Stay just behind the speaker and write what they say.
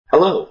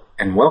Hello,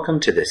 and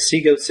welcome to the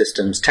Xsigo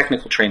Systems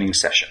Technical Training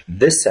Session.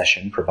 This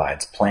session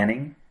provides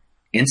planning,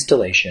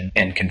 installation,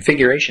 and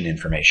configuration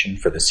information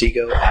for the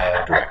Xsigo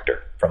I/O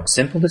Director. From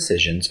simple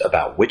decisions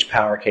about which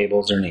power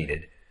cables are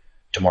needed,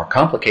 to more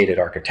complicated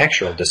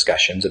architectural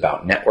discussions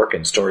about network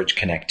and storage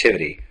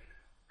connectivity,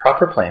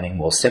 proper planning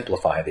will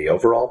simplify the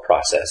overall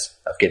process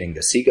of getting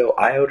the Xsigo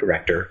I/O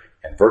Director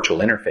and virtual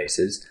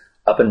interfaces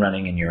up and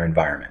running in your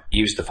environment.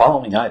 Use the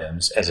following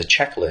items as a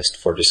checklist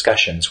for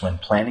discussions when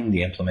planning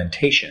the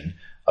implementation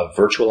of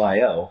virtual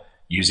I/O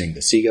using the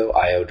Xsigo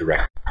I/O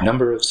Director.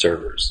 Number of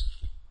servers.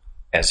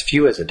 As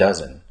few as a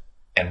dozen,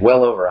 and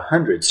well over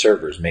 100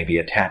 servers may be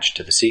attached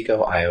to the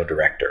Xsigo I/O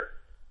Director.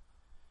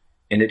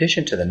 In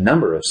addition to the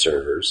number of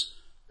servers,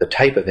 the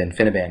type of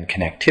InfiniBand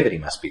connectivity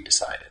must be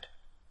decided.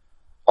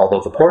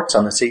 Although the ports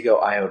on the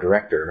Xsigo I/O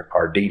Director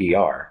are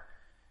DDR,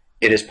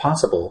 it is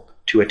possible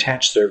to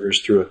attach servers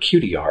through a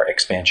QDR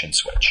expansion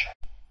switch.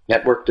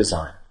 Network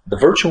design. The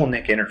virtual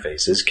NIC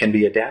interfaces can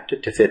be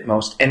adapted to fit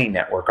most any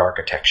network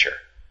architecture.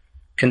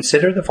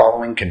 Consider the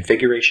following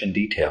configuration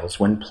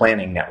details when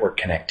planning network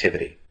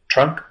connectivity.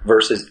 Trunk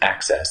versus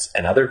access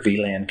and other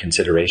VLAN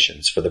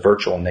considerations for the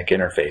virtual NIC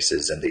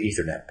interfaces and the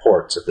Ethernet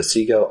ports of the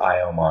Xsigo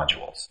I/O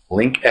modules.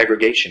 Link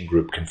aggregation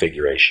group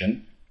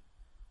configuration,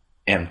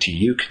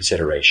 MTU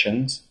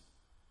considerations,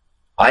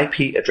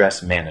 IP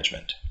address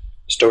management,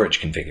 storage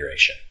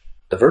configuration.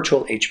 The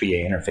virtual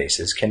HBA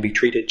interfaces can be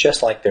treated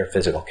just like their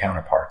physical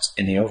counterparts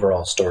in the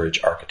overall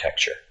storage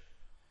architecture.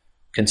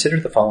 Consider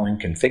the following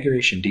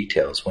configuration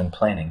details when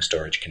planning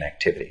storage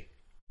connectivity.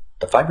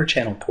 The fiber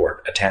channel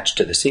port attached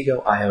to the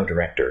Xsigo I/O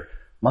Director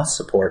must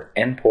support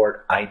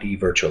N-port ID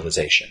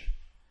virtualization.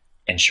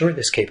 Ensure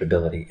this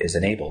capability is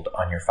enabled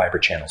on your fiber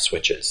channel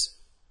switches.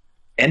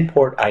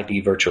 N-port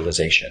ID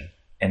virtualization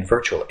and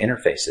virtual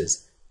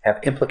interfaces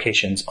have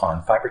implications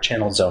on fiber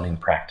channel zoning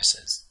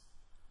practices.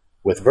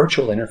 With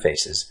virtual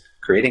interfaces,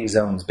 creating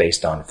zones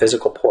based on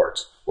physical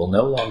ports will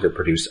no longer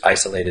produce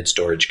isolated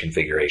storage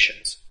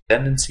configurations.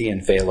 Redundancy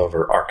and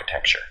failover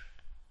architecture.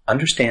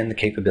 Understand the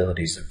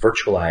capabilities of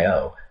virtual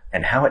I/O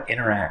and how it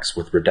interacts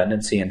with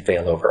redundancy and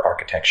failover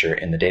architecture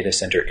in the data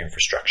center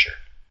infrastructure.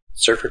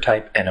 Server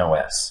type and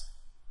OS.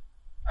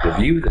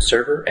 Review the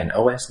server and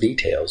OS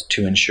details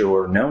to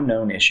ensure no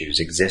known issues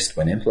exist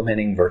when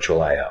implementing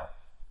virtual I/O.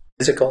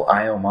 Physical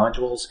I/O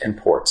modules and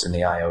ports in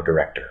the I/O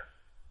Director.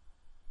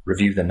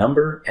 Review the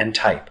number and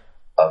type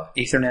of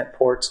Ethernet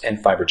ports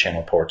and fiber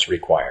channel ports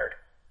required.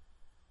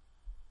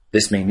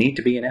 This may need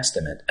to be an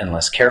estimate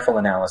unless careful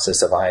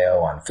analysis of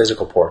I/O on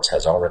physical ports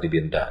has already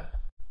been done.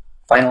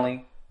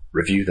 Finally,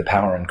 review the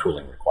power and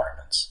cooling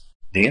requirements.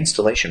 The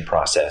installation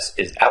process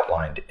is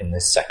outlined in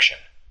this section.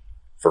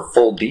 For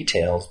full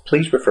details,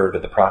 please refer to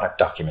the product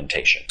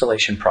documentation. The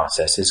installation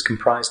process is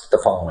comprised of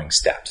the following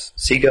steps.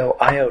 Xsigo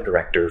I/O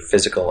Director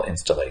physical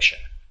installation.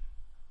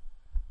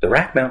 The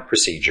rack mount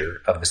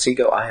procedure of the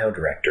Xsigo I/O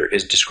Director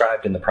is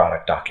described in the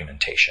product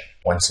documentation.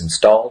 Once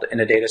installed in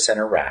a data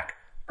center rack,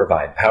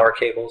 provide power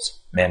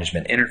cables,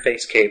 management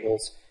interface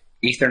cables,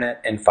 Ethernet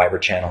and fiber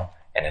channel,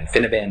 and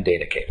InfiniBand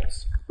data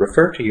cables.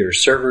 Refer to your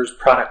server's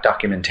product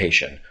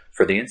documentation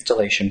for the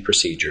installation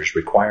procedures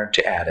required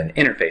to add an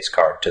interface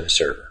card to the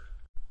server.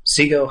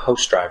 Xsigo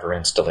host driver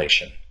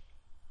installation.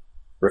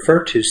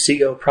 Refer to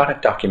Xsigo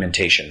product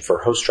documentation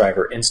for host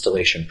driver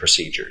installation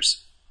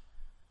procedures.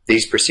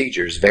 These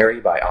procedures vary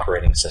by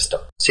operating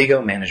system.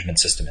 Xsigo management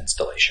system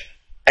installation.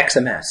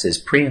 XMS is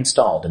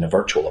pre-installed in a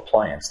virtual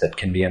appliance that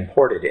can be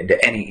imported into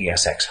any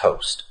ESX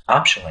host.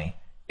 Optionally,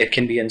 it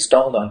can be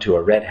installed onto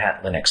a Red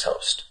Hat Linux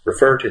host.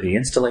 Refer to the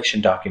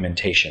installation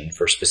documentation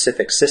for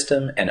specific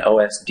system and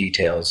OS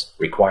details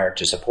required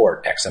to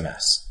support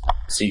XMS.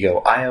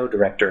 Xsigo I/O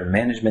Director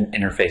management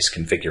interface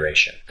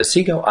configuration. The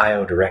Xsigo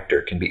I/O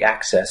Director can be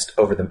accessed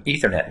over the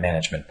Ethernet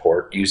management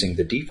port using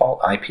the default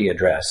IP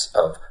address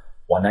of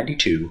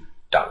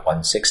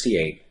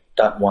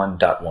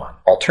 192.168.1.1.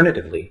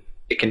 Alternatively,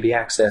 it can be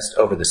accessed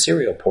over the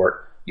serial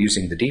port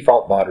using the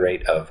default baud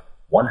rate of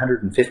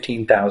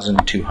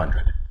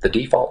 115,200. The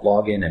default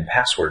login and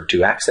password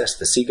to access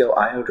the Xsigo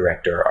I/O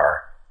Director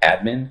are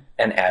admin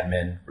and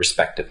admin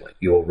respectively.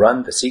 You will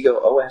run the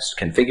Xsigo OS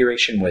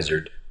configuration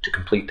wizard to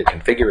complete the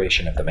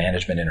configuration of the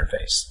management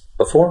interface.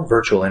 Before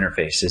virtual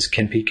interfaces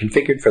can be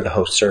configured for the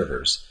host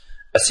servers,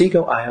 a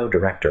Xsigo I/O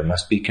Director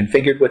must be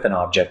configured with an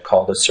object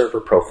called a server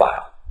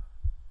profile.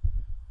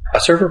 A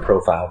server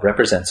profile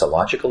represents a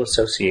logical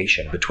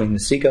association between the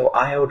Xsigo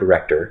I/O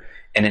Director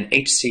and an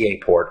HCA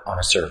port on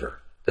a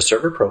server. The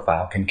server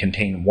profile can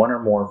contain one or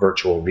more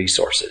virtual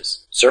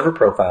resources. Server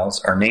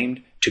profiles are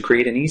named to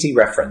create an easy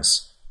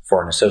reference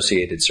for an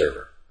associated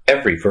server.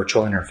 Every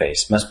virtual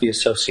interface must be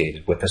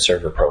associated with a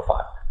server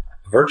profile.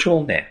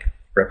 Virtual NIC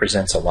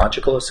represents a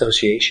logical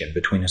association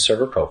between a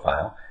server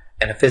profile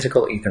and a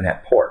physical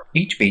Ethernet port.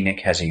 Each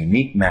VNIC has a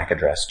unique MAC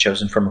address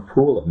chosen from a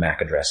pool of MAC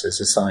addresses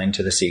assigned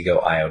to the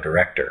Xsigo I/O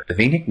Director. The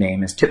VNIC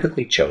name is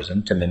typically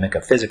chosen to mimic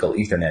a physical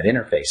Ethernet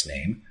interface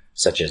name,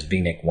 such as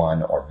VNIC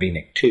 1 or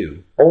VNIC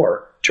 2,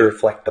 or to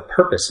reflect the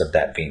purpose of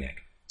that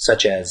VNIC,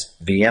 such as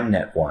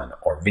VMNet1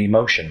 or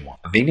vMotion1.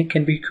 A VNet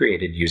can be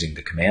created using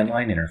the command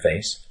line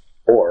interface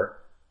or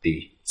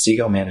the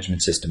Xsigo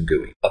Management System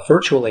GUI. A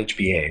virtual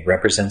HBA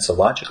represents a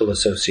logical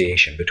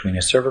association between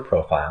a server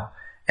profile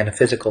and a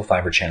physical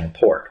fiber channel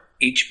port.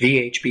 Each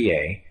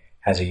VHBA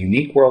has a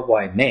unique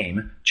worldwide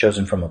name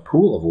chosen from a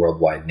pool of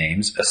worldwide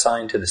names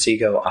assigned to the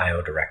Xsigo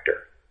I/O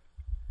director.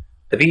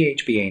 The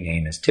VHBA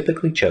name is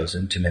typically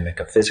chosen to mimic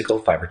a physical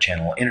fiber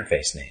channel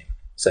interface name,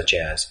 such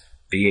as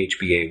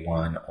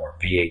VHBA1 or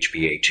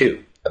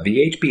VHBA2. A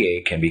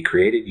VHBA can be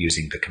created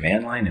using the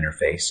command line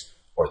interface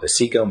or the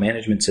Xsigo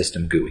Management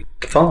System GUI.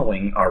 The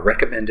following are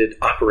recommended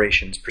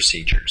operations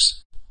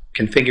procedures.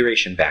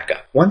 Configuration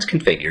backup. Once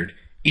configured,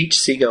 each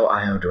Xsigo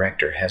I/O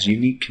director has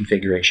unique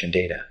configuration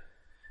data.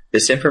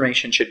 This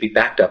information should be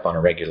backed up on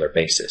a regular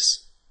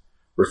basis.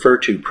 Refer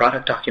to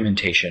product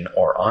documentation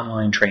or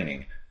online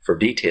training for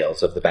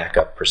details of the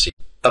backup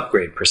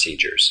upgrade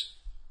procedures.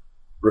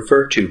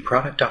 Refer to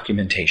product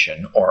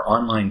documentation or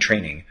online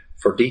training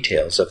for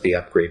details of the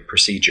upgrade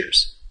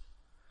procedures.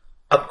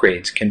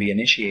 Upgrades can be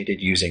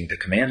initiated using the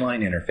command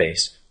line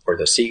interface or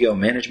the Xsigo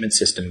Management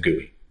System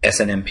GUI,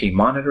 SNMP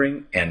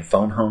monitoring, and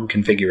phone home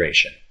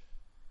configuration.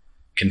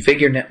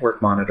 Configure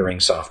network monitoring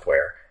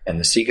software and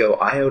the Xsigo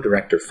I/O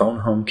Director phone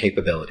home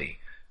capability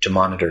to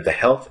monitor the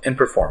health and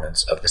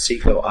performance of the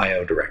Xsigo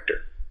I/O Director.